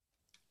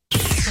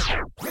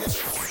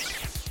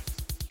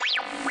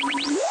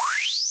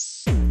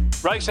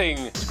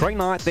Racing. Green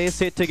light, they're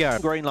set to go.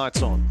 Green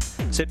lights on.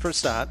 Set for a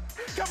start.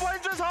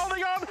 Kablenz is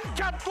holding on.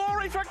 Cup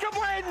glory for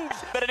Kablenz.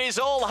 But it is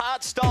all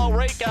heart style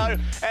Rico,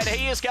 and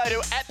he is going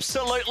to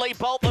absolutely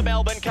bolt the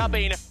Melbourne Cup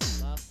in.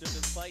 Last of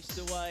them faced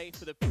away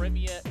for the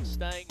premier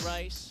staying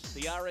race,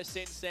 the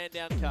RSN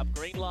Sandown Cup.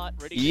 Green light,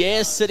 ready.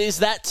 Yes, it is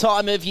that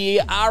time of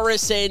year,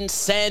 RSN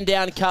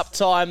Sandown Cup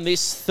time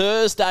this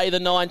Thursday, the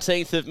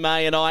 19th of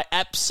May, and I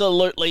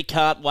absolutely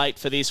can't wait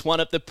for this. One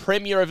of the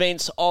premier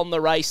events on the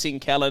racing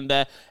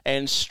calendar,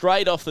 and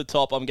straight off the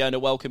top, I'm going to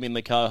welcome in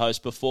the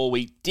co-host before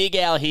we dig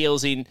our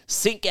heels in,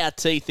 sink our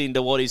teeth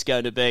into what is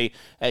going to be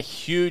a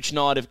huge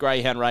night of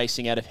greyhound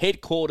racing out of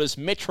headquarters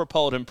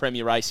Metropolitan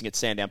Premier Racing at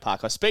Sandown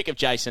Park. I speak of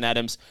Jason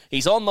Adams.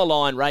 He's on the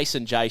line.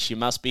 Racing Jace, you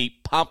must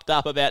be pumped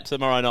up about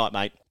tomorrow night,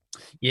 mate.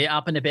 Yeah,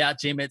 up and about,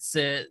 Jim. It's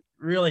a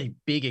really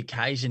big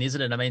occasion,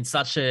 isn't it? I mean,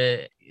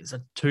 it's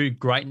two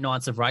great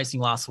nights of racing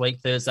last week,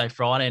 Thursday,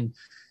 Friday, and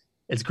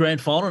it's grand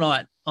final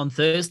night on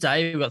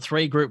Thursday. We've got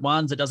 3 Group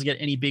 1s. It doesn't get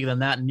any bigger than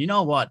that. And you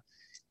know what?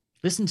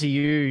 Listen to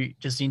you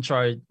just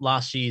intro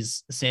last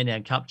year's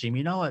Sandown Cup, Jim.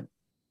 You know what?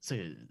 So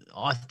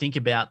I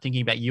thinking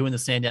about you in the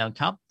Sandown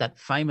Cup, that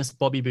famous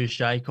Bobby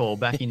Boucher call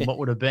back in what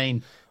would have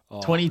been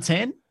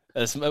 2010.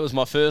 It was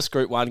my first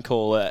Group 1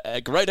 call, a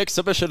great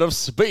exhibition of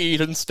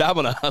speed and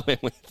stamina.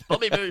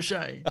 Bobby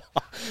Boucher.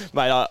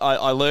 Mate,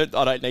 I learned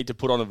I don't need to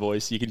put on a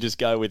voice. You can just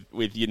go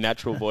with your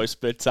natural voice.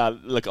 But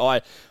look,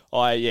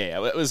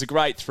 it was a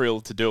great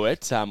thrill to do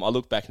it. I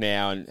look back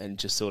now and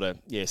just sort of,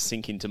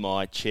 sink into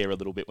my chair a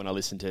little bit when I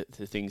listen to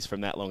things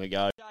from that long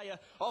ago.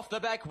 Off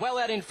the back, well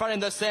out in front in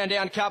the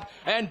Sandown Cup,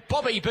 and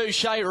Bobby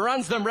Boucher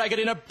runs them ragged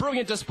in a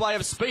brilliant display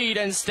of speed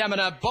and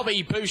stamina.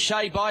 Bobby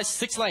Boucher by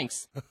 6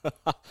 lengths.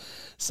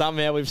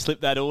 Somehow we've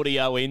slipped that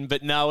audio in,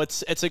 but no,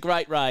 it's a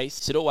great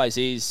race. It always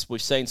is.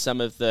 We've seen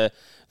some of the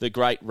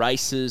great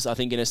races, I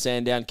think, in a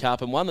Sandown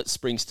Cup, and one that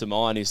springs to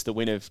mind is the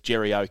win of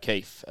Jerry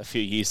O'Keefe a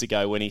few years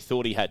ago when he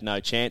thought he had no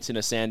chance in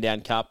a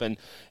Sandown Cup, and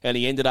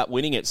he ended up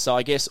winning it. So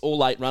I guess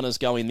all 8 runners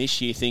go in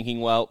this year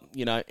thinking, well,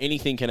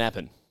 anything can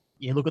happen.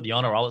 You look at the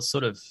honour roll,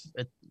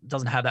 it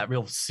doesn't have that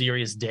real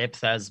serious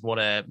depth as what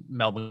a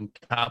Melbourne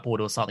Cup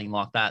would or something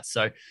like that.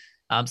 So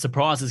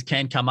surprises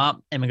can come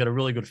up, and we've got a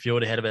really good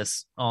field ahead of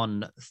us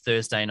on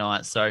Thursday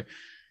night. So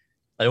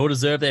they all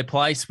deserve their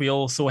place. We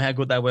all saw how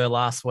good they were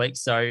last week,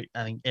 so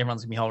I think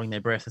everyone's going to be holding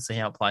their breath to see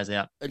how it plays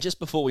out. And just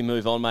before we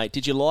move on, mate,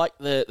 did you like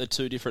the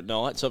 2 different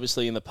nights?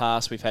 Obviously, in the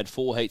past, we've had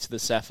 4 heats of the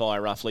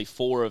Sapphire, roughly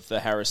 4 of the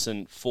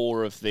Harrison,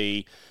 4 of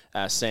the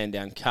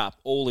Sandown Cup,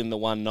 all in the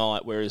one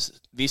night, whereas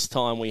this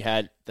time we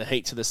had the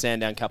heats of the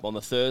Sandown Cup on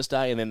the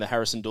Thursday and then the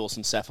Harrison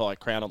Dawson Sapphire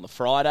Crown on the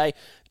Friday.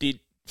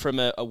 From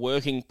a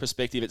working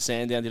perspective at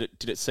Sandown,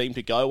 did it seem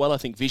to go well? I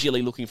think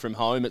visually looking from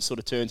home, it sort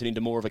of turns it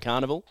into more of a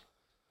carnival.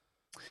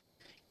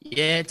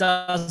 Yeah, it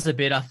does a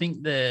bit. I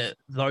think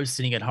those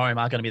sitting at home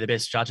are going to be the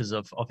best judges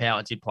of how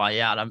it did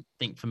play out. I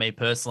think for me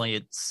personally,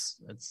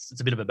 it's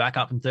a bit of a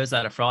backup from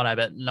Thursday to Friday,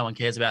 but no one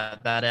cares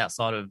about that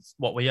outside of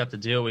what we have to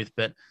deal with.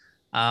 But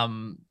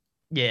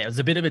it was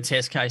a bit of a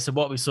test case. So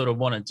what we sort of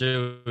want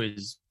to do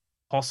is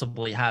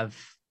possibly have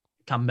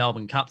come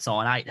Melbourne Cup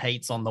time 8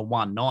 heats on the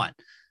one night,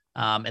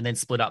 and then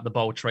split up the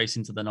Bold Trease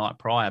into the night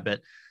prior.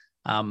 But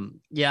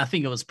I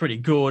think it was pretty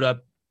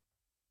good.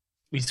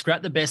 We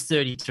scrapped the best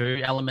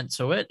 32 element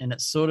to it, and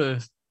it sort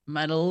of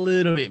made a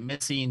little bit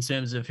messy in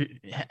terms of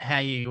how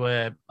you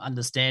were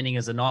understanding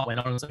as the night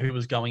went on, who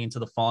was going into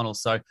the final.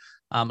 So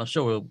I'm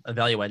sure we'll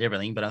evaluate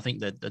everything, but I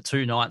think that the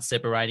 2 nights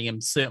separating them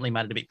certainly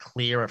made it a bit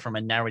clearer from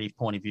a narrative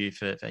point of view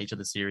for each of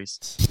the series.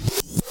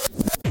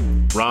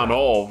 Run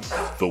of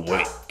the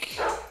week.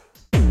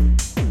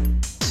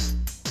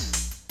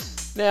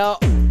 Now,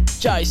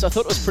 Jace, I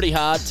thought it was pretty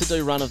hard to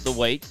do run of the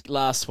week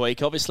last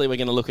week. Obviously, we're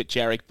going to look at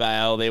Jarek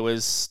Bale. There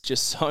was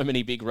just so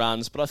many big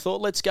runs, but I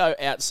thought let's go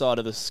outside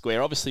of the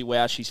square. Obviously,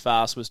 Wow She's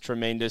Fast was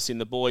tremendous. In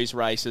the boys'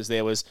 races,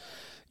 there was,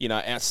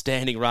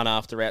 outstanding run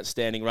after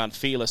outstanding run.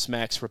 Fearless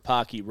Max,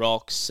 Rapaki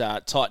Rocks,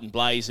 Titan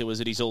Blazer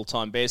was at his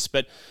all-time best.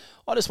 But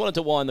I just wanted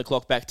to wind the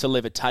clock back to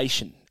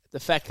Levitation. The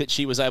fact that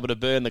she was able to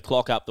burn the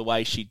clock up the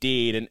way she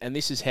did, and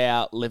this is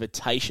how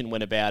Levitation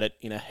went about it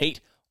in a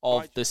heat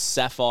of the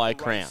Sapphire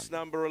Crown. Race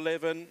number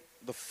 11,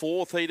 the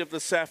 4th heat of the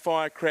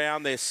Sapphire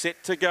Crown. They're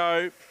set to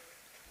go.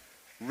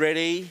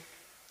 Ready.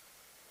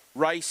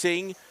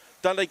 Racing.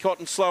 Dundee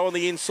Cotton slow on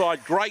the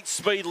inside. Great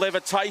speed.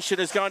 Levitation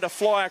is going to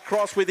fly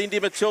across with Indy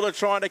Matilda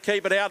trying to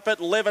keep it out, but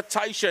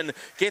Levitation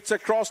gets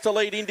across to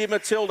lead Indy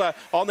Matilda.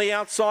 On the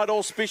outside,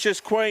 Auspicious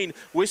Queen.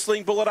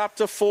 Whistling Bullet up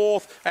to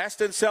 4th.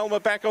 Aston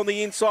Selma back on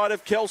the inside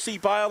of Kelsey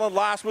Bale, and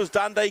last was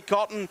Dundee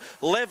Cotton.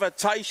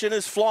 Levitation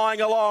is flying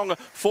along.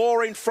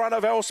 4 in front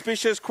of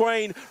Auspicious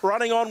Queen.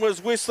 Running on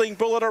was Whistling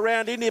Bullet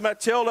around Indy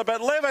Matilda,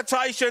 but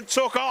Levitation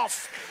took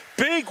off.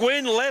 Big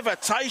win,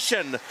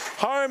 Levitation.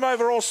 Home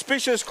over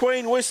Auspicious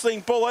Queen, Whistling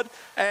Bullet,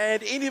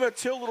 and Indy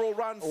Matilda will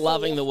run forward.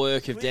 Loving the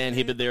work of Dan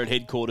Hibbard there at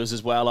headquarters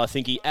as well. I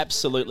think he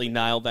absolutely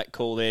nailed that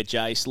call there,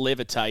 Jace.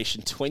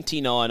 Levitation,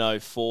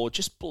 29.04,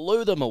 just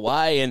blew them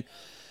away. And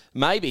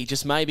maybe,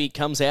 just maybe,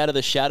 comes out of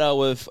the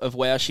shadow of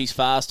Wow She's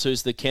Fast,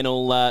 who's the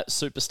kennel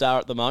superstar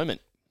at the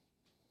moment.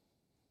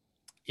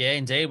 Yeah,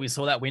 indeed. We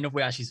saw that win of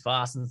Wow She's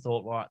Fast and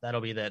thought, right,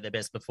 that'll be the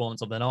best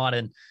performance of the night.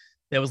 And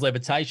there was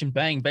Levitation,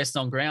 bang, best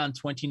on ground,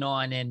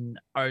 29 and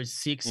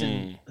 06,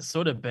 and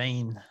sort of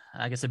been,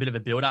 I guess, a bit of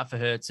a build-up for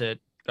her to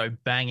go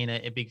bang in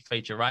a big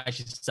feature race.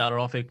 She started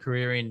off her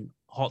career in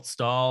hot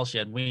style. She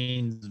had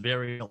wins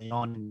very early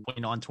on,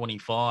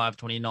 29-25,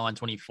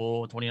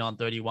 29-24,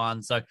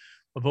 29-31. So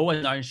we've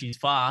always known she's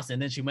fast.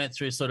 And then she went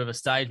through sort of a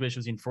stage where she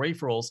was in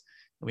free-for-alls.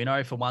 We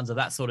know for ones of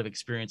that sort of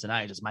experience and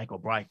age, it's make or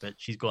break, but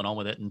she's gone on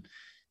with it. And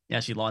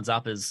now she lines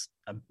up as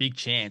a big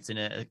chance in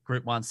a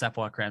Group 1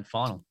 Sapphire Crown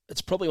final.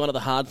 It's probably one of the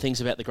hard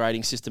things about the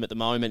grading system at the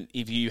moment.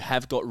 If you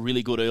have got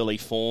really good early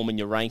form and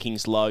your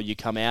ranking's low, you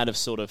come out of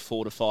sort of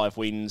 4 to 5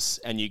 wins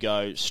and you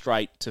go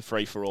straight to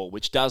free-for-all,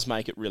 which does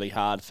make it really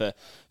hard for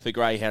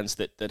greyhounds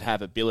that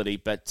have ability.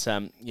 But,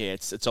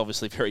 it's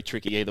obviously very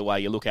tricky either way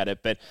you look at it.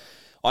 But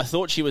I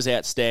thought she was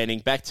outstanding,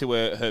 back to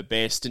her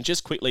best. And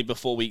just quickly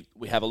before we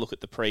have a look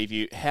at the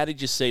preview, how did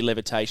you see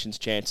Levitation's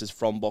chances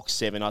from box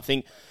 7? I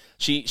think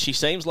she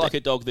seems like a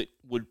dog that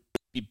would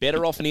be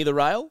better off in either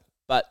rail,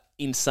 but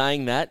in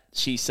saying that,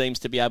 she seems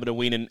to be able to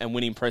win and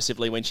win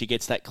impressively when she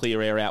gets that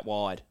clear air out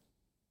wide.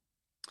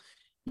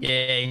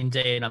 Yeah,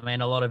 indeed. I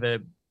mean, all of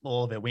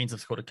her wins have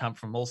sort of come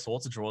from all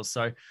sorts of draws.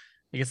 So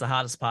I guess the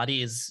hardest part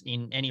is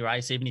in any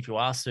race, even if you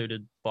are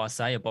suited by,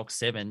 say, a box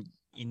 7,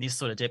 in this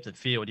sort of depth of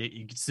field,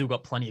 you still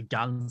got plenty of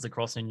guns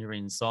across on your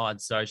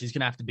inside. So she's going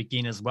to have to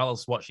begin as well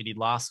as what she did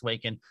last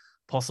week and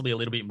possibly a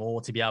little bit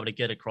more to be able to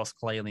get across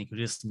clearly. You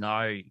just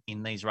know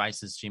in these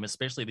races, Jim,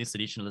 especially this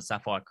edition of the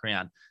Sapphire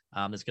Crown,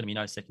 there's going to be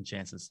no second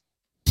chances.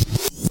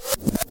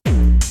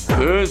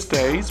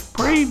 Thursday's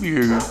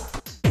preview.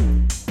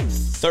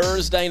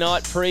 Thursday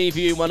night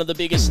preview, one of the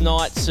biggest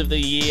nights of the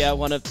year,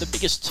 one of the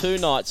biggest 2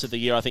 nights of the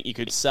year, I think you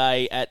could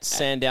say, at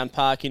Sandown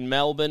Park in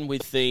Melbourne,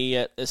 with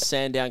the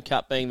Sandown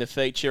Cup being the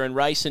feature. And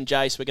Race and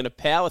Jace, we're going to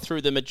power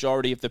through the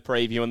majority of the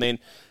preview and then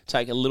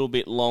take a little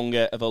bit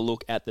longer of a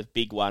look at the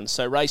big one.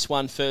 So Race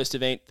 1, first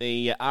event,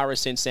 the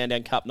RSN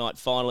Sandown Cup night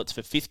final. It's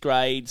for 5th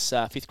grades,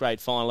 5th grade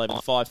final over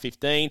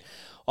 5:15.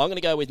 I'm going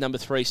to go with number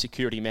 3,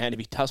 Security Man. If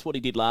he does what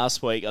he did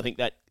last week, I think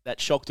that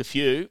shocked a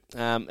few,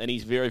 and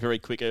he's very, very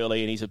quick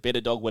early, and he's a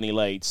better dog when he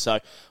leads. So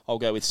I'll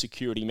go with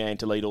Security Man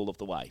to lead all of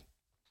the way.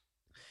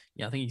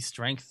 Yeah, I think his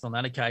strength on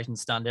that occasion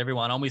stunned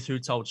everyone. I'm with Who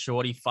Told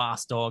Shorty,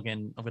 fast dog,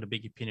 and I've got a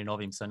big opinion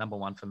of him, so number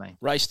 1 for me.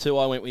 Race 2,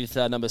 I went with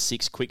number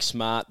 6, Quick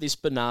Smart. This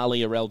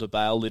Benali Arelda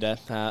Bale litter,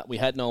 we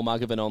had Noel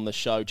Muggavan on the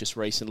show just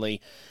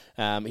recently.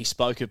 He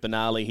spoke of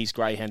Benali, his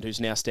greyhound,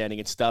 who's now standing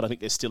at stud. I think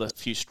there's still a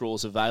few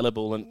straws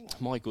available, and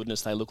my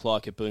goodness, they look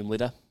like a boom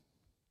litter.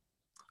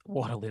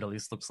 What a litter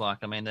this looks like.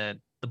 I mean, the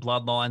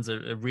bloodlines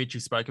are rich. You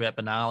spoke about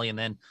Benali, and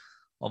then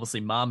obviously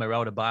Mum,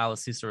 Arelda Bale, a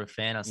sister of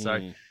Fana. So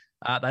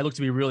they look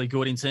to be really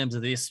good in terms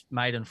of this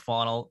maiden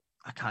final.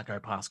 I can't go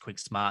past Quick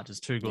Smart,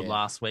 just too good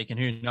last week. And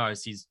who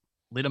knows, his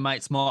litter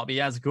mates might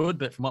be as good,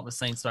 but from what we've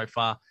seen so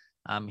far,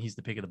 he's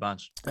the pick of the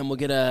bunch. And we'll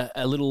get a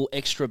little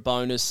extra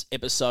bonus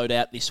episode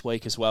out this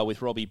week as well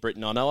with Robbie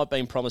Britton. I know I've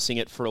been promising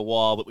it for a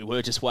while, but we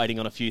were just waiting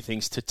on a few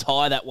things to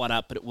tie that one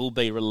up, but it will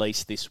be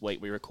released this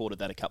week. We recorded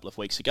that a couple of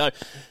weeks ago.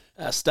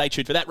 Stay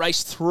tuned for that.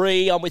 Race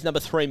 3, I'm with number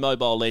 3,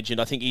 Mobile Legend.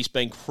 I think he's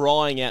been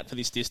crying out for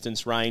this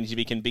distance range. If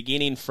he can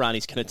begin in front,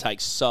 he's going to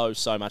take so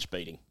much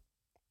beating.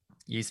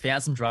 He's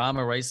found some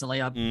drama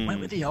recently. I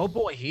went with the old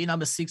boy here,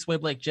 number 6,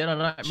 Webleg Jet.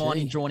 I don't mind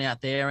him drawn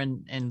out there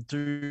and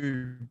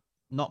do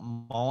not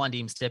mind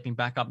him stepping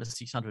back up to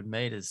 600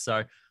 metres.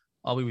 So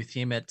I'll be with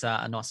him at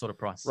a nice sort of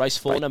price. Race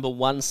 4, number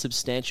 1,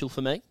 Substantial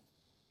for me.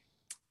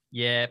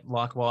 Yeah,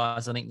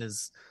 likewise. I think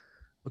there's,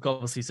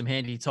 obviously some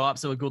handy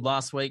types that were good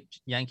last week.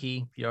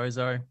 Yankee,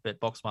 Fiozo, but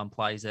box 1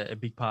 plays a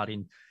big part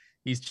in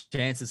his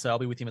chances. So I'll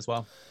be with him as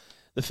well.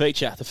 The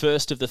feature, the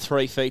first of the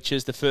 3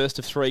 features, the first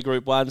of 3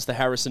 Group 1s, the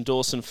Harrison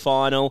Dawson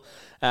final.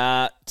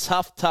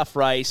 Tough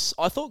race.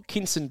 I thought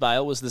Kinson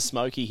Bale was the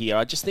smoky here.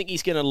 I just think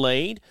he's going to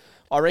lead.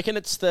 I reckon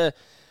it's the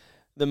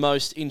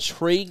most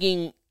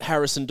intriguing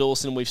Harrison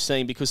Dawson we've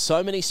seen because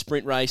so many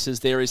sprint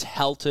races, there is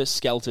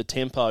helter-skelter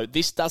tempo.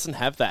 This doesn't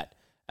have that.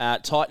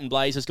 Titan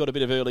Blaze has got a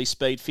bit of early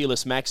speed.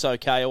 Fearless Max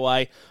okay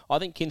away. I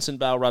think Kinson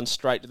Bale runs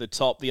straight to the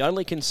top. The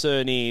only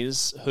concern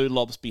is who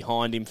lobs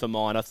behind him for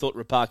mine. I thought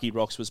Rapaki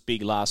Rocks was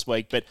big last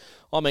week, but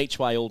I'm each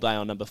way all day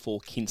on number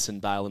 4,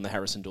 Kinson Bale in the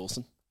Harrison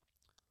Dawson.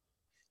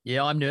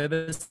 Yeah, I'm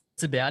nervous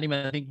about him.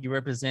 I think he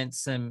represents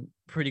some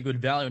pretty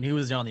good value, and he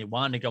was the only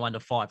one to go under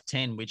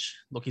 5'10", which,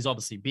 look, he's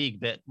obviously big,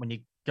 but when you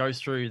go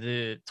through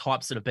the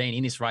types that have been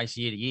in this race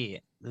year to year,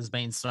 there's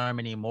been so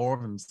many more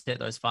of them set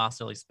those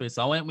fast early speeds.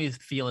 So I went with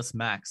Fearless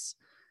Max,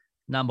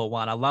 number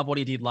 1. I love what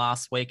he did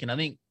last week, and I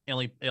think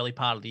early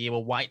part of the year, we're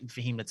waiting for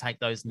him to take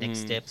those next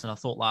steps, and I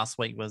thought last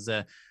week was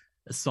a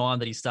sign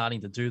that he's starting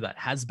to do that.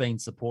 Has been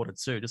supported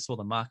too. Just saw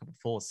the market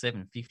before,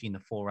 750 in the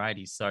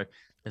 480s. So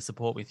their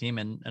support with him,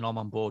 and I'm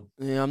on board.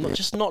 Yeah, I'm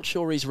not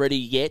sure he's ready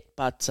yet,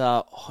 but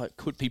it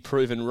could be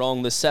proven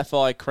wrong. The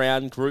Sapphire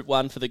Crown, Group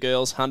 1 for the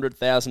girls,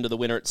 100,000 to the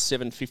winner at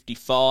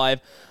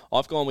 7.55.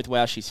 I've gone with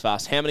Wow, She's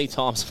Fast. How many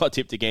times have I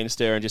tipped against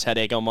her and just had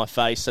egg on my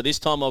face? So this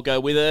time I'll go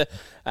with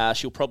her.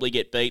 She'll probably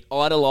get beat.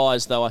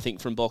 Idolise, though, I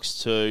think from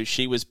box 2,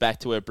 she was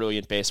back to her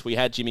brilliant best. We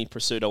had Jimmy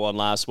Prosciutto on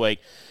last week.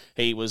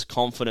 He was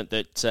confident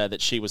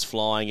that she was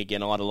flying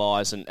again,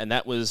 Idolise, and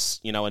that was,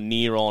 a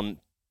near on,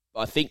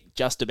 I think,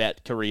 just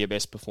about career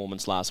best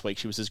performance last week.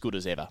 She was as good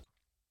as ever.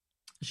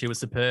 She was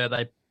superb.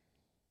 They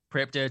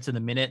prepped her to the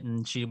minute,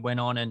 and she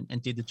went on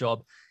and did the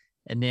job.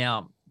 And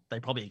now they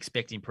probably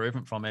expect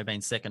improvement from her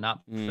being second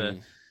up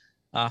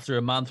after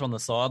a month on the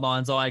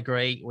sidelines. I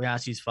agree. Wow,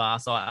 she's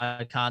fast.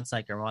 I can't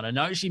take her on. I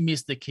know she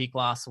missed the kick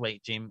last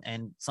week, Jim,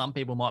 and some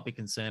people might be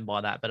concerned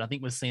by that, but I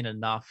think we've seen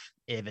enough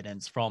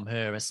evidence from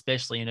her,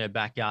 especially in her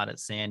backyard at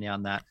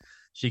Sandown, that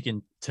she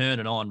can turn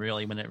it on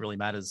really when it really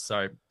matters. So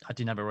I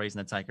didn't have a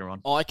reason to take her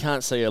on. I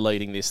can't see her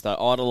leading this, though.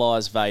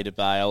 Idolise, Veda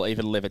Bale,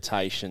 even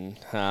Levitation.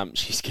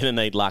 She's going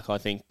to need luck, I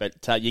think. But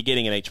you're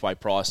getting an each-way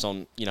price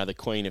on, the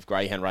queen of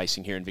greyhound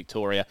racing here in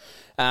Victoria.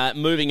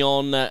 Moving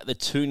on, the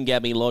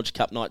Toongabbie Lodge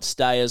Cup Night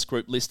Stayers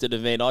Group listed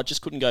event. I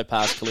just couldn't go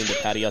past Kalinda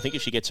Patty. I think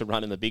if she gets a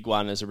run in the big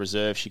one as a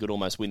reserve, she could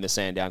almost win the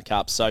Sandown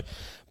Cup. So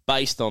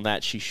based on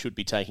that, she should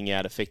be taking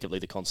out effectively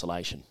the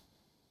consolation.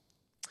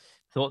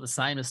 Thought the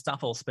same as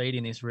Stuffall Speed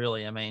in this,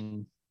 really. I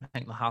mean, I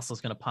think the Hustler's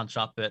going to punch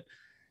up, but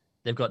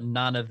they've got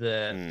none of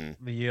the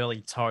early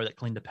toe that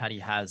Kalinda Patty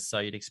has, so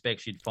you'd expect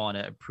she'd find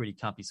a pretty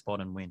comfy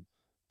spot and win.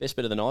 Best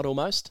bet of the night,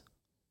 almost.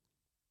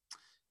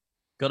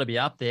 Got to be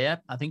up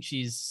there. I think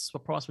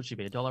what price would she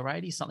be?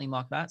 $1.80, something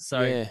like that.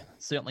 So yeah,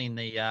 certainly in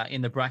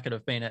the bracket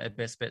of being a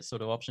best bet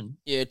sort of option.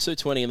 Yeah,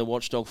 $2.20 in the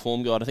Watchdog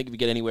form guide. I think if you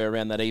get anywhere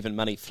around that even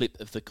money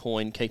flip of the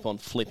coin, keep on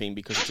flipping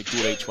because it's a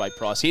good each way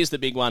price. Here's the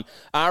big one: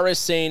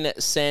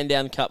 RSN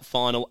Sandown Cup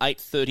Final,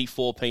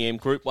 8:34 p.m.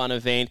 Group 1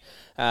 event.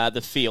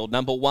 The field.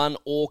 Number 1,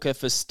 Orca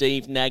for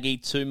Steve Nagy.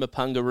 2,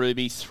 Mapunga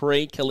Ruby.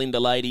 3,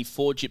 Kalinda Lady.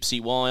 4, Gypsy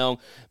Wyong.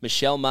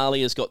 Michelle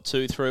Marley has got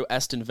 2 through.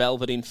 Aston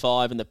Velvet in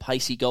 5. And the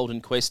Pacey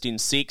Golden Quest in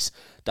 6.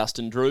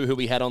 Dustin Drew, who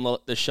we had on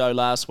the show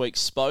last week,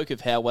 spoke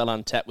of how well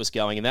Untapped was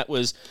going, and that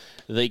was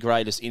the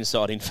greatest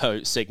inside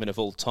info segment of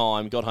all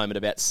time. Got home at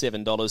about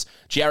 $7.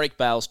 Jarek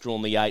Bale's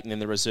drawn the 8, and then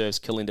the reserves,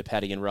 Kalinda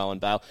Patty and Rowan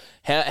Bale.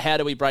 How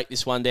do we break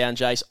this one down,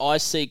 Jace? I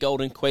see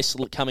Golden Quest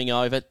coming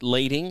over,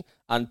 leading.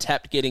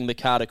 Untapped getting the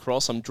card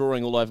across. I'm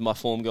drawing all over my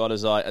form guide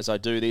as I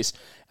do this.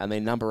 And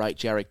then number 8,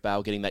 Jarek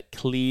Bale, getting that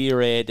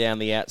clear air down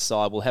the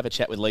outside. We'll have a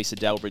chat with Lisa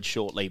Delbridge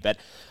shortly, but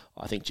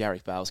I think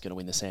Jarek Bale's going to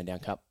win the Sandown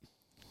Cup.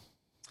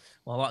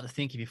 Well, I like to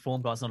think if your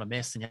form guide's not a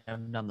mess and you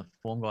haven't done the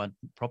form guide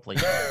properly.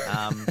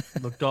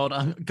 Look,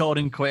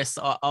 Golden Quest,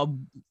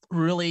 I'm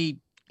really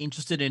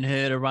interested in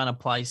her to run a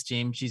place,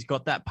 Jim. She's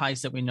got that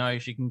pace that we know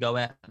she can go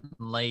out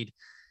and lead.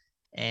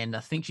 And I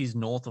think she's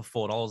north of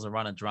 $4 a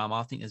run a drum.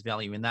 I think there's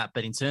value in that.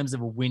 But in terms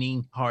of a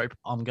winning hope,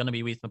 I'm going to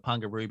be with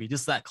Mapunga Ruby.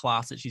 Just that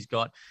class that she's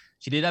got.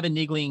 She did have a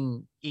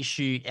niggling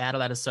issue out of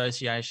that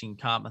Association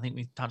Cup. I think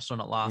we touched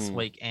on it last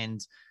week.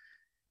 And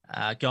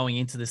going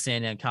into the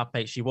Sandown Cup,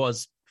 she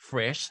was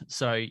fresh.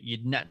 So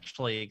you'd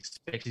naturally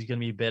expect she's going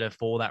to be better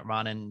for that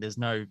run. And there's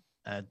no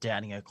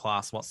doubting her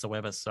class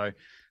whatsoever. So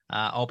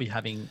I'll be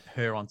having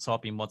her on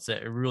top in what's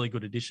a really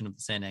good edition of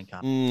the Sandown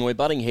Cup. We're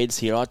butting heads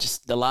here.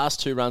 The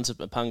last 2 runs of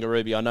Mapunga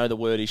Ruby, I know the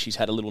word is she's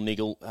had a little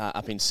niggle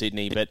up in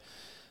Sydney, but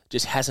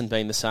just hasn't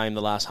been the same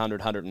the last 100,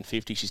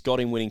 150. She's got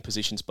in winning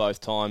positions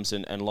both times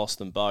and lost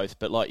them both.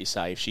 But like you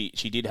say, if she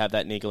did have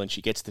that niggle and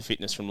she gets the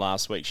fitness from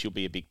last week, she'll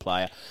be a big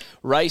player.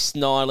 Race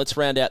 9, let's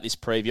round out this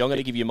preview. I'm going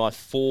to give you my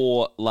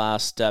 4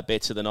 last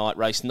bets of the night.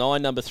 Race 9,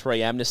 number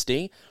 3,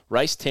 Amnesty.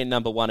 Race 10,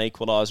 number 1,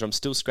 Equaliser. I'm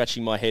still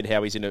scratching my head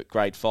how he's in a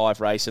grade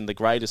 5 race, and the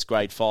greatest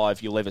grade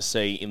 5 you'll ever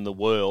see in the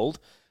world.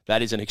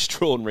 That is an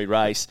extraordinary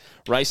race.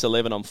 Race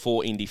 11, I'm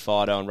 4, Indy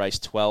Fido, and race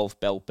 12,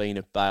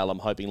 Belbina Bale. I'm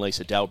hoping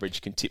Lisa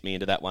Delbridge can tip me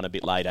into that one a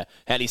bit later.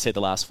 How do you see the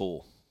last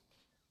 4?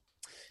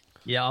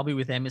 Yeah, I'll be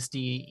with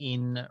Amnesty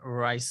in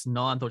race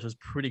 9. Thought she was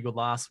pretty good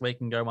last week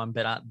and go one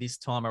better this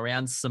time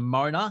around.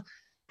 Simona,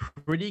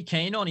 pretty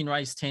keen on in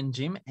race 10,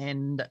 Jim.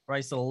 And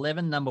race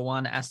 11, number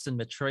 1, Aston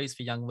Matrice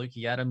for young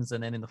Lukey Adams.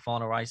 And then in the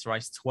final race,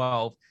 race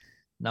 12,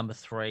 number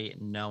 3,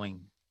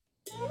 Knowing.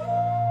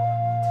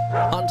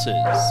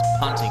 Punters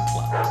Punting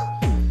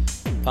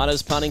Club.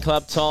 Punters Punting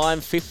Club time.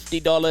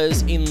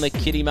 $50 in the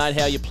kitty, mate.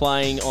 How are you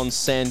playing on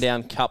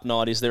Sandown Cup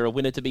night? Is there a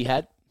winner to be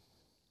had?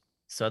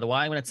 So the way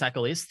I'm going to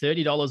tackle this,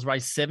 $30,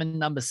 race 7,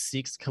 number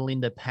 6,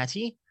 Kalinda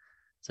Patty.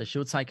 So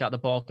she'll take up the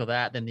bulk of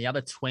that. Then the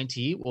other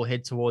 20 will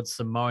head towards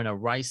Simona,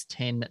 race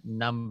 10,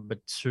 number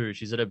 2.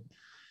 She's at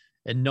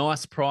a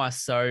nice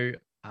price. So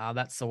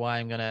that's the way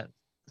I'm going to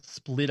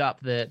split up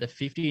the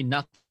 50.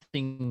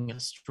 Nothing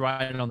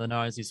straight on the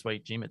nose this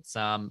week, Jim. It's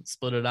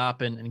split it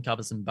up and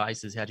cover some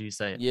bases. How do you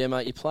see it? Yeah,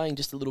 mate, you're playing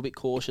just a little bit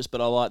cautious,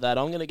 but I like that.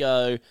 I'm going to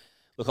go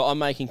Look, I'm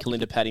making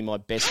Kalinda Paddy my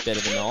best bet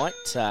of the night,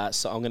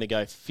 so I'm going to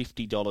go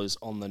 $50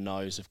 on the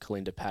nose of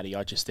Kalinda Paddy.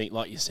 I just think,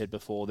 like you said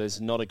before, there's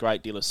not a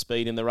great deal of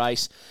speed in the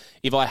race.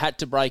 If I had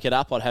to break it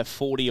up, I'd have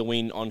 40 a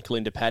win on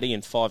Kalinda Paddy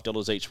and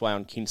 $5 each way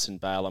on Kinson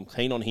Bale. I'm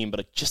keen on him, but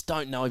I just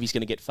don't know if he's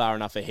going to get far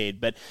enough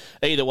ahead. But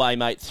either way,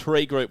 mate,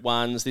 3 Group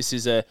 1s. This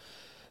is a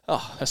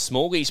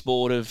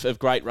smorgasbord of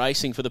great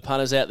racing for the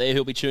punters out there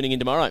who'll be tuning in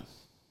tomorrow.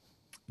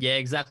 Yeah,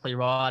 exactly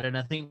right. And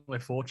I think we're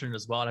fortunate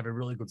as well to have a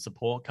really good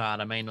support card.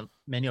 I mean,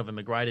 many of them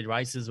are graded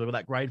races. We've got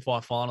that grade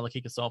 5 final to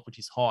kick us off, which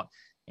is hot.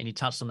 And you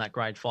touched on that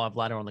grade 5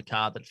 ladder on the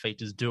card that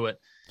features Do It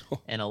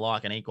and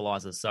alike an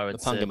equaliser. So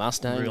it's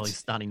a really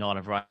stunning night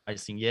of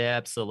racing. Yeah,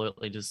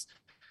 absolutely. Just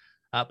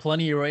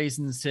plenty of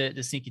reasons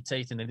to sink your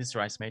teeth into this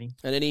race meeting.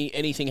 And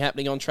anything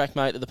happening on track,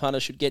 mate, that the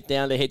punters should get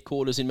down to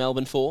headquarters in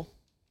Melbourne for?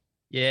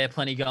 Yeah,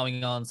 plenty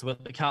going on. So we've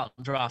got the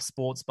Carlton Draft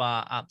Sports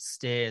Bar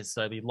upstairs.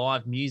 So the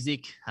live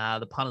music,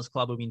 the Punters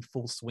Club will be in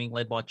full swing,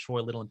 led by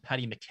Troy Little and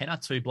Paddy McKenna,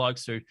 2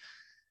 blokes who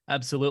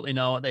absolutely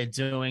know what they're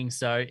doing.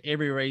 So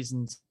every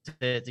reason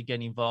to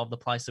get involved. The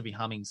place will be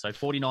humming. So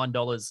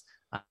 $49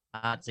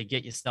 to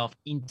get yourself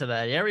into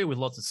that area with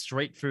lots of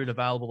street food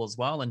available as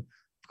well. And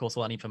of course,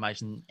 all that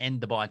information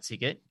and the buy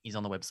ticket is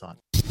on the website.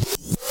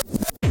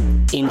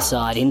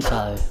 Inside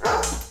Info.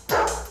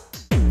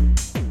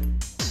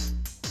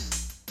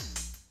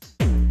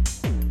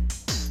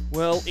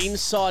 Well,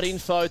 inside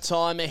info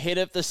time ahead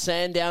of the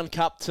Sandown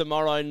Cup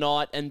tomorrow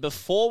night. And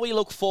before we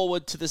look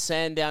forward to the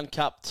Sandown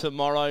Cup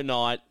tomorrow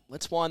night,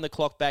 let's wind the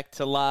clock back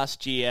to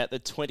last year, the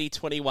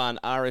 2021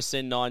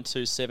 RSN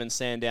 927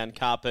 Sandown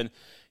Cup. And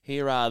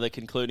here are the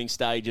concluding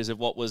stages of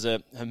what was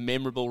a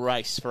memorable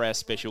race for our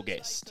special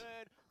guest.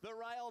 The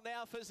rail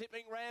now for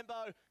Zipping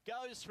Rambo.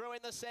 Goes through in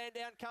the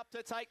Sandown Cup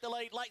to take the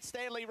lead. Late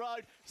Stanley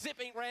Road.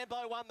 Zipping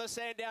Rambo won the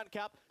Sandown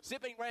Cup.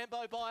 Zipping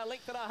Rambo by a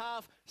length and a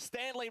half.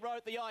 Stanley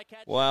Road, the eye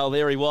catch. Well,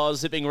 there he was,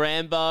 Zipping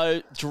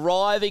Rambo,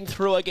 driving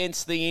through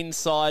against the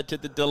inside to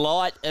the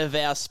delight of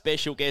our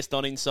special guest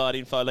on Inside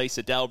Info,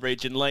 Lisa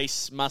Delbridge. And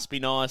Lisa, must be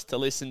nice to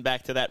listen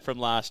back to that from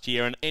last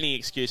year, and any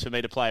excuse for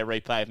me to play a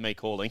replay of me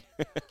calling.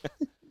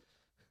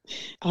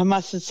 I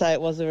must say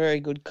it was a very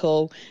good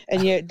call.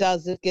 And yeah, it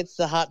does. It gets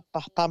the heart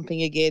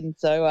pumping again.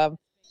 So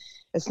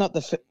it's not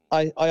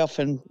I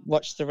often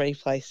watch the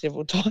replay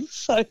several times.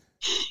 So,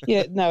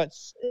 yeah, no,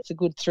 it's a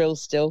good thrill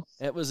still.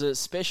 It was a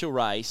special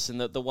race, and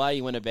the way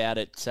he went about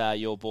it,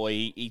 your boy,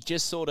 he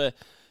just sort of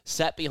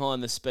sat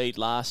behind the speed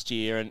last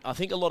year, and I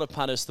think a lot of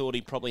punters thought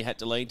he probably had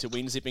to lead to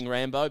win Zipping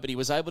Rambo, but he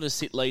was able to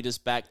sit leaders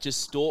back,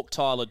 just stalk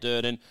Tyler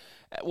Durden.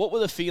 What were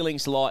the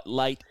feelings like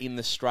late in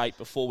the straight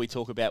before we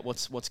talk about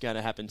what's going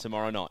to happen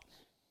tomorrow night?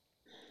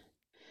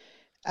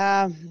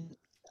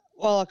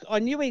 Well, I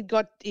knew he'd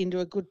got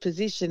into a good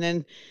position,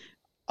 and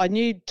I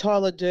knew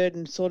Tyler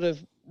Durden sort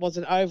of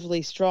wasn't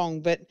overly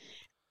strong, but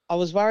I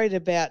was worried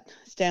about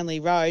Stanley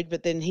Road.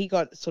 But then he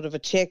got sort of a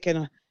check,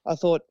 and I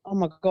thought, oh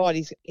my God,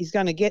 he's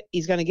going to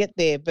get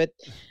there. But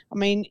I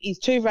mean, his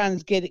 2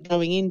 runs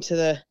going into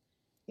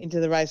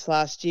the race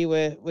last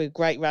year were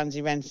great runs.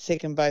 He ran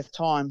second both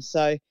times,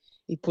 so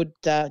he put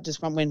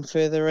just one win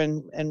further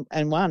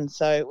and won.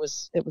 So it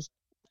was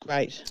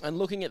great. And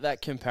looking at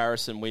that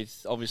comparison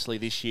with, obviously,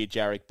 this year,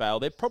 Jarek Bale,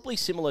 they're probably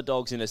similar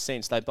dogs in a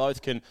sense. They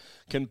both can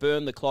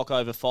burn the clock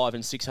over 500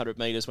 and 600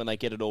 metres when they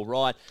get it all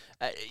right.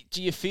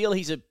 Do you feel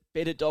he's a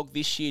better dog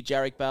this year,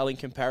 Jarek Bale, in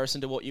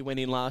comparison to what you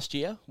went in last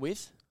year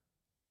with?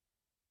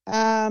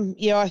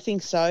 Yeah, I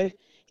think so.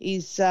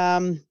 He's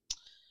got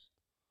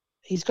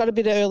a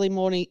bit of early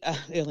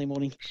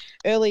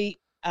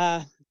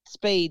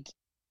speed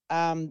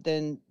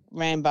than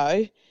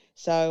Rambo.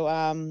 So,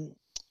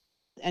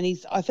 and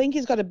I think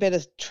he's got a better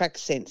track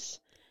sense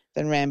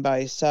than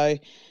Rambo. So,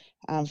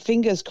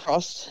 fingers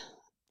crossed,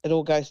 it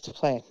all goes to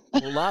plan.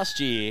 Well, last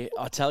year,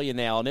 I tell you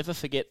now, I'll never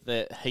forget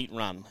the heat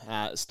run.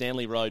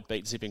 Stanley Road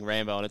beat Zipping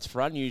Rambo, and it's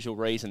for unusual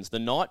reasons. The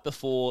night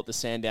before the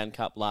Sandown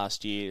Cup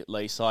last year,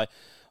 Lisa,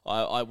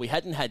 we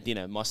hadn't had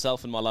dinner,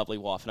 myself and my lovely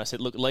wife, and I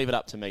said, look, leave it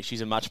up to me. She's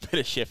a much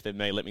better chef than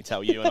me, let me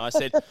tell you. And I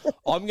said,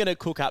 I'm going to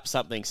cook up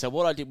something. So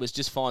what I did was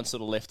just find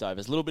sort of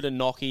leftovers, a little bit of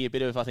gnocchi, a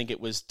bit of, I think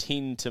it was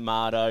tinned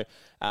tomato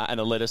and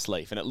a lettuce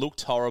leaf. And it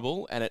looked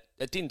horrible, and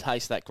it didn't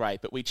taste that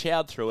great, but we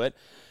chowed through it.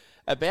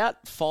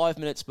 About 5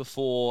 minutes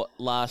before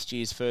last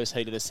year's first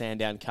heat of the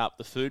Sandown Cup,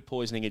 the food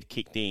poisoning had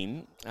kicked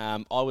in.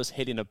 I was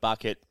head in a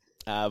bucket,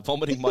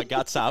 vomiting my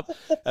guts up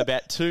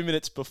about 2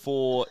 minutes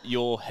before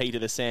your heat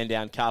of the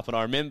Sandown Cup. And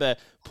I remember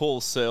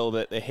Paul Searle,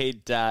 the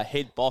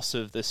head boss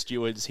of the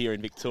stewards here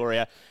in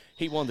Victoria,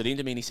 he wandered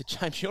into me and he said,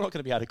 James, you're not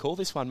going to be able to call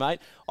this one, mate.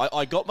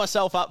 I got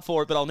myself up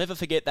for it, but I'll never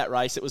forget that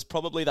race. It was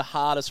probably the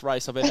hardest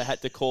race I've ever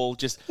had to call.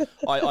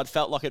 I'd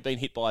felt like I'd been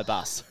hit by a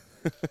bus.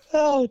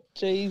 Oh,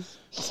 jeez.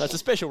 So it's a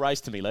special race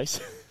to me, Lise.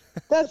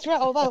 That's right.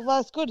 Oh,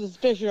 that's good. It's a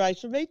special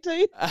race for me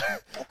too.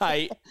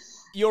 Hey,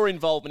 your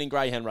involvement in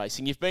greyhound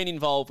racing. You've been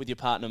involved with your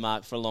partner,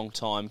 Mark, for a long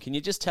time. Can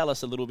you just tell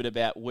us a little bit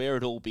about where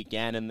it all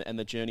began and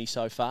the journey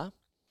so far?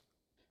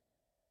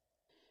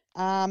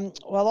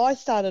 Well, I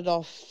started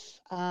off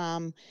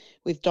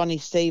with Donnie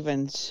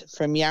Stevens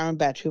from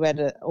Yarrambat, who had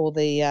all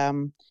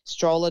the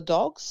stroller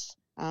dogs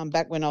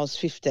back when I was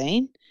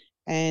 15.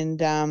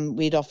 And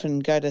we'd often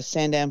go to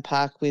Sandown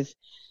Park with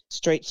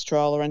Street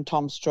Stroller and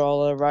Tom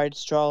Stroller, Road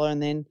Stroller,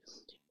 and then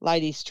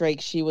Lady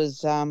Streak, she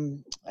was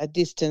a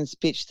distance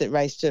bitch that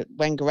raced at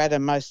Wangaratta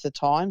most of the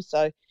time.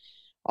 So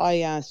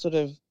I sort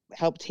of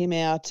helped him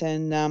out,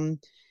 and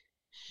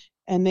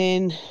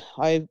then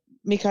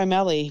Mick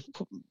O'Malley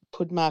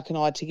put Mark and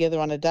I together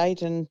on a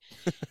date, and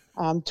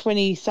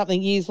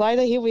 20-something years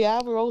later, here we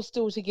are. We're all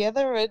still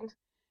together and,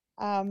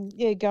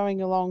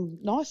 going along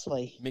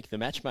nicely. Mick the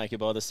matchmaker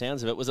by the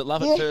sounds of it. Was it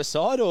love at first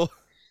sight or...?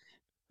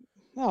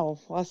 Oh,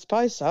 I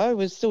suppose so.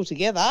 We're still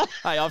together.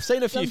 Hey, I've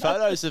seen a few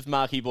photos of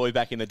Marky Boy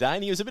back in the day,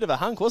 and he was a bit of a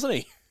hunk, wasn't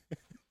he?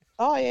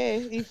 Oh yeah,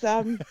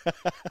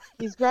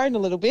 he's grown a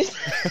little bit.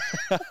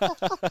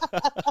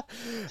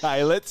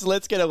 Hey,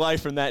 let's get away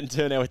from that and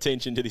turn our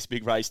attention to this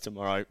big race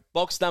tomorrow.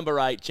 Box number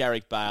 8,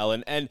 Jarek Bale,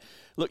 and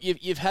look,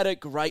 you've had a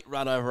great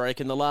run over, Eric,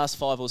 in the last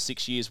 5 or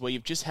 6 years where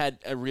you've just had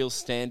a real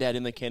standout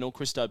in the kennel.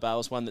 Christo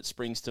Bale's one that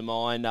springs to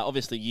mind.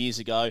 Obviously, years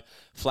ago,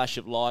 Flash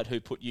of Light, who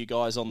put you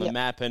guys on the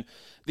map, and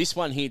this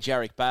one here,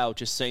 Jarek Bale,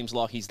 just seems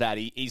like he's that.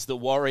 He's the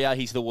warrior,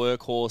 he's the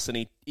workhorse,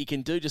 and he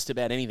can do just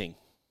about anything.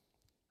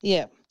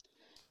 Yeah.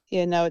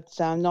 Yeah, no, it's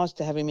nice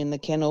to have him in the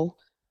kennel.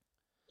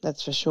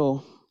 That's for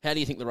sure. How do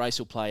you think the race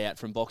will play out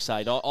from box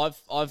 8?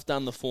 I've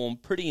done the form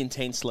pretty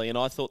intensely, and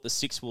I thought the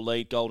 6 will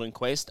lead Golden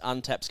Quest.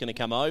 Untap's going to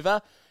come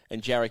over,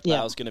 and Jarek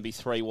Bale's going to be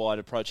 3 wide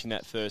approaching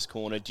that first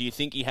corner. Do you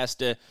think he has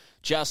to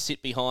just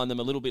sit behind them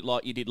a little bit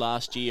like you did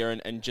last year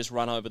and just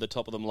run over the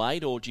top of them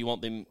late, or do you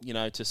want them,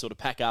 to sort of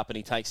pack up and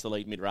he takes the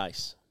lead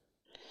mid-race?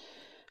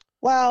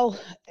 Well,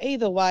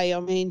 either way, I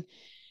mean,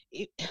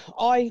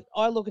 I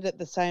look at it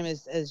the same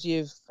as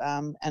you've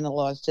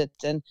analysed it,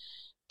 and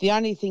the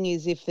only thing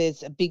is if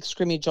there's a big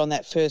scrimmage on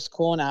that first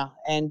corner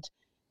and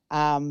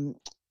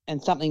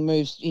something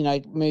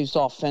moves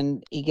off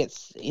and he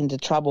gets into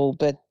trouble,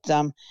 but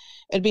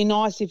it'd be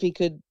nice if he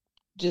could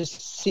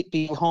just sit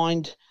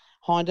behind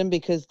him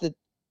because the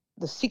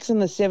 6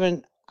 and the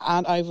 7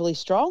 aren't overly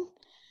strong.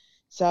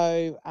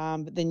 So,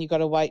 but then you've got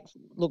to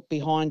look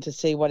behind to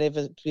see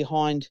whatever's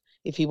behind.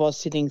 If he was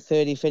sitting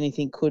third, if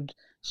anything could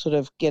sort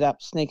of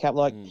sneak up,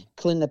 like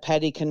Kalinda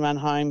Paddy can run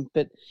home,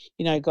 but,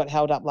 got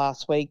held up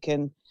last week.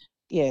 And,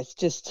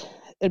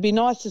 it'd be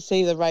nice to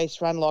see the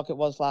race run like it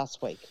was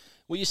last week.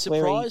 Were you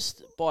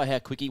surprised by how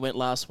quick he went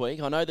last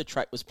week? I know the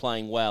track was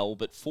playing well,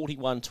 but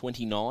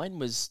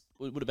 41.29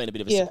 would have been a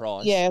bit of a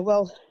surprise. Yeah,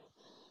 well,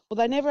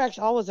 they never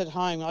actually – I was at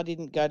home. I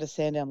didn't go to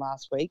Sandown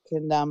last week,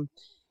 and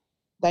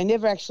they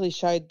never actually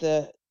showed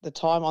the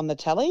time on the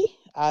tally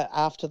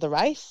after the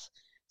race.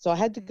 So I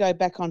had to go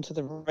back onto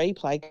the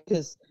replay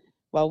because,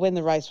 well, when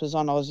the race was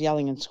on, I was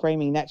yelling and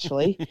screaming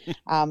naturally.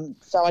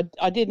 So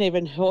I didn't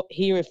even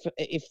hear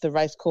if the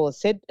race caller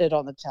said it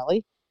on the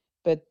tally.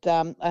 But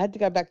I had to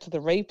go back to the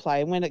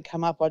replay. And when it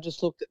came up, I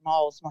just looked at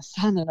Miles, my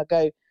son, and I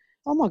go,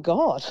 oh, my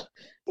God,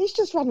 he's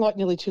just run like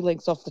nearly 2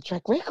 lengths off the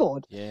track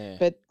record. Yeah.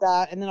 But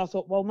and then I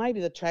thought, well,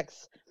 maybe the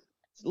track's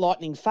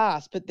lightning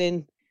fast. But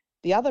then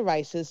the other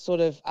races sort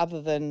of,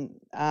 other than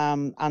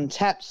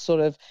Untapped, sort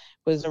of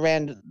was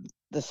around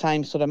the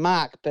same sort of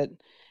mark. But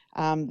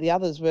the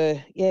others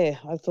were,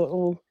 I thought,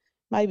 well,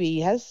 maybe he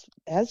has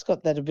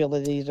got that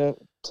ability to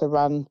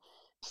run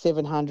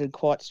 700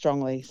 quite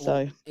strongly. So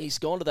well, he's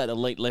gone to that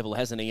elite level,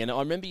 hasn't he? And I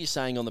remember you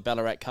saying on the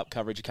Ballarat Cup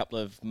coverage a couple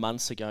of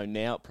months ago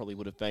now, it probably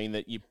would have been,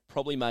 that you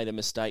probably made a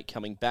mistake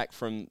coming back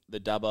from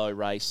the Dubbo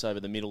race over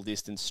the middle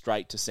distance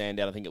straight to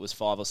Sandown. I think it was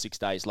 5 or 6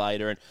 days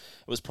later, and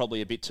it was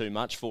probably a bit too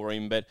much for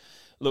him. But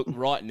look,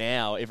 right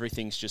now,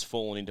 everything's just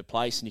fallen into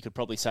place, and you could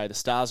probably say the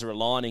stars are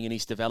aligning and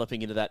he's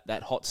developing into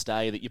that hot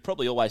stay that you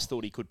probably always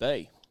thought he could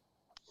be.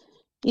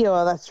 Yeah,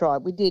 well, that's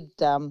right. We did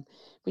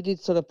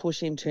sort of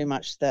push him too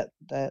much that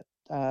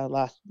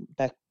last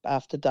back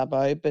after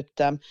Dubbo, but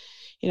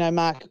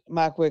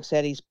Mark works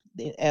out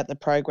the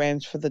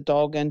programs for the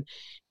dog, and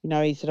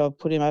he said I'll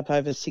put him up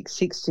over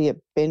 660 at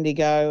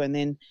Bendigo, and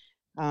then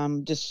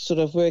just sort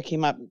of work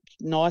him up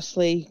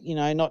nicely,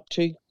 not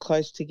too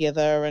close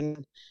together,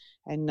 and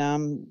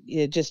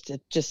it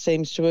just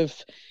seems to have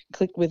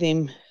clicked with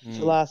him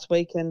for last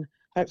week, and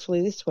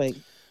hopefully this week.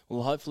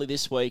 Well, hopefully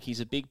this week.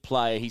 He's a big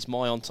player. He's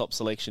my on-top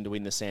selection to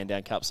win the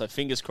Sandown Cup. So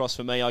fingers crossed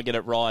for me, I get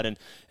it right.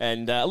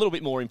 And a little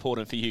bit more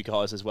important for you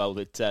guys as well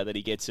that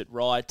he gets it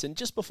right. And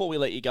just before we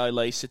let you go,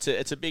 Lise,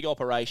 it's a big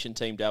operation,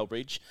 Team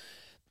Delbridge.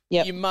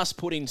 Yep. You must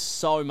put in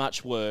so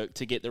much work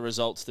to get the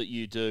results that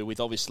you do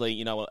with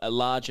obviously, a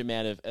large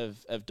amount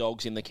of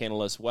dogs in the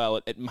kennel as well.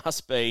 It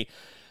must be,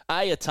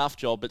 a tough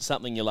job, but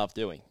something you love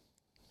doing.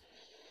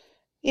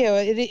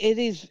 Yeah,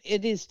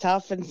 it is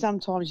tough, and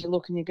sometimes you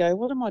look and you go,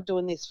 what am I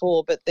doing this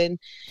for? But then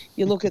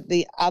you look at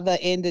the other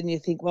end and you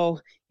think,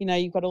 well,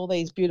 you've got all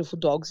these beautiful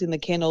dogs in the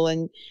kennel,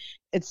 and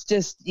it's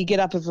just, you get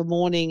up in the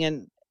morning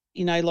and,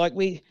 I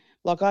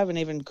haven't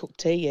even cooked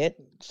tea yet,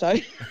 so,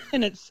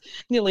 and it's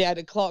nearly 8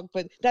 o'clock,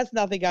 but that's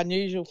nothing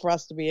unusual for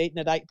us to be eating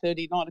at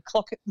 8:30, 9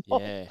 o'clock at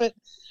night. Yeah. But,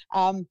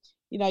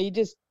 you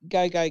just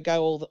go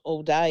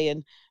all day.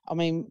 And I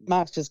mean,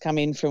 Mark's just come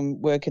in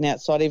from working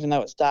outside, even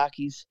though it's dark.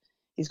 He's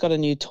got a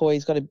new toy.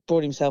 He's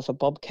brought himself a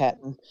bobcat,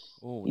 and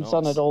he's nice.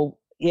 on it all.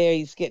 Yeah,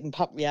 he's getting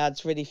pup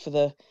yards ready for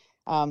the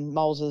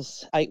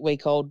Moles'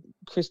 8-week-old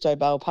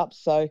Cristobal pups.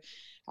 So,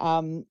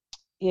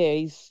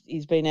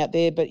 he's been out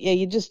there. But yeah,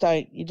 you just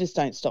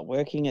don't stop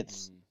working.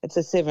 It's a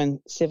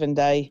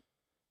 7-day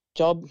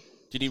job.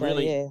 Did he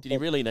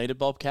really need a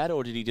bobcat,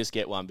 or did he just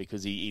get one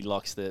because he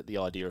likes the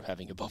idea of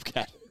having a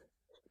bobcat?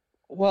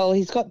 Well,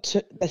 he's got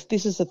two.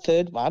 This is the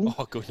third one.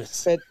 Oh,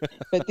 goodness.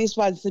 But this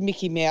one's the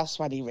Mickey Mouse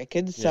one, he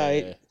reckons.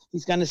 So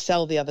he's going to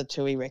sell the other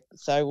two, he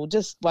reckons. So we'll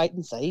just wait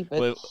and see.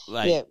 But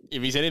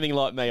if he's anything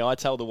like me, I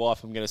tell the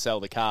wife I'm going to sell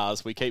the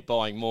cars. We keep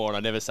buying more, and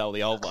I never sell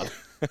the old one.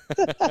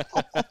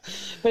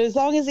 But as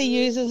long as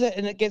he uses it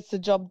and it gets the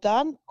job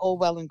done, all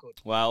well and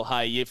good. Well,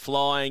 hey, you're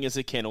flying as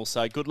a kennel,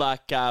 so good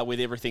luck with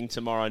everything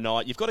tomorrow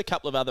night. You've got a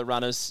couple of other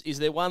runners. Is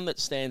there one that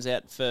stands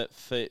out for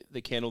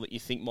the kennel that you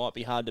think might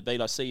be hard to beat?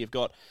 I see you've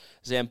got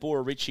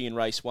Zambora Ritchie in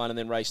race 1 and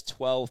then race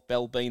 12,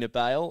 Balbina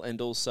Bale,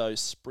 and also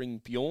Spring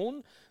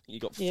Bjorn.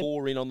 You've got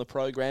 4 in on the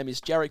program. Is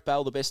Jarek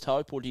Bale the best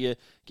hope, or do you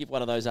give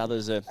one of those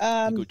others a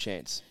good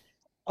chance?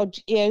 Well,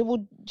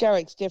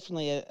 Jarek's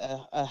definitely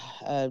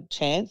a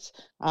chance.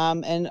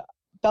 And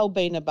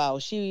Balbina Bale,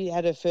 she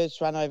had her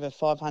first run over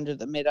 500 at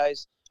the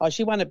Meadows. Oh,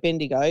 she won at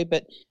Bendigo,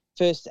 but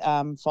first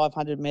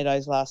 500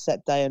 Meadows last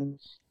Saturday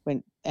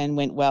and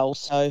went well.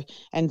 So,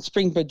 and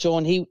Spring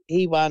Bjorn,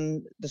 he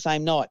won the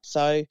same night.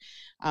 So,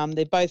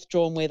 they're both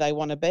drawn where they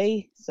want to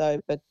be.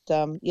 So, but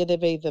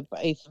they've either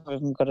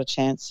of them got a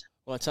chance.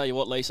 Well, I tell you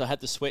what, Lisa, I had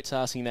the sweats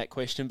asking that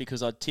question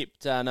because I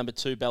tipped number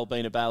 2,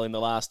 Balbina Bale, in the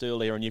last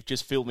earlier, and you've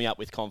just filled me up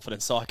with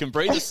confidence, so I can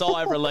breathe a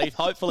sigh of relief.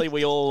 Hopefully,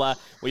 we all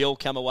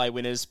come away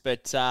winners.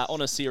 But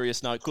on a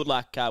serious note, good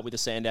luck with the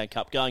Sandown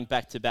Cup. Going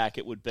back to back,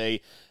 it would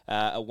be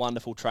a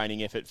wonderful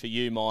training effort for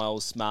you,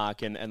 Miles,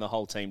 Mark, and the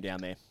whole team down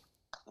there.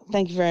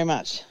 Thank you very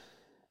much.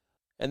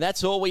 And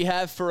that's all we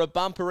have for a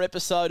bumper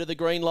episode of the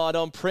Green Light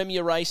On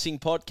Premier Racing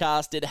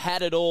podcast. It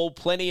had it all,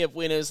 plenty of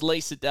winners.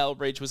 Lisa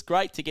Delbridge, was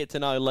great to get to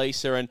know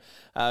Lisa and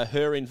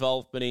her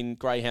involvement in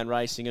greyhound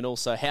racing, and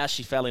also how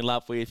she fell in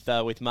love with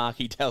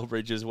Marky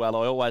Delbridge as well.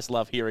 I always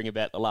love hearing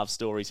about the love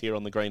stories here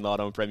on the Green Light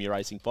On Premier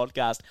Racing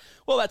podcast.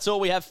 Well, that's all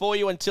we have for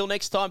you. Until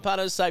next time,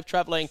 punters, safe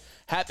travelling,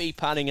 happy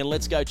punting, and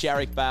let's go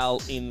Jarek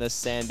Bale in the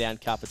Sandown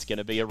Cup. It's going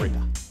to be a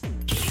ripper.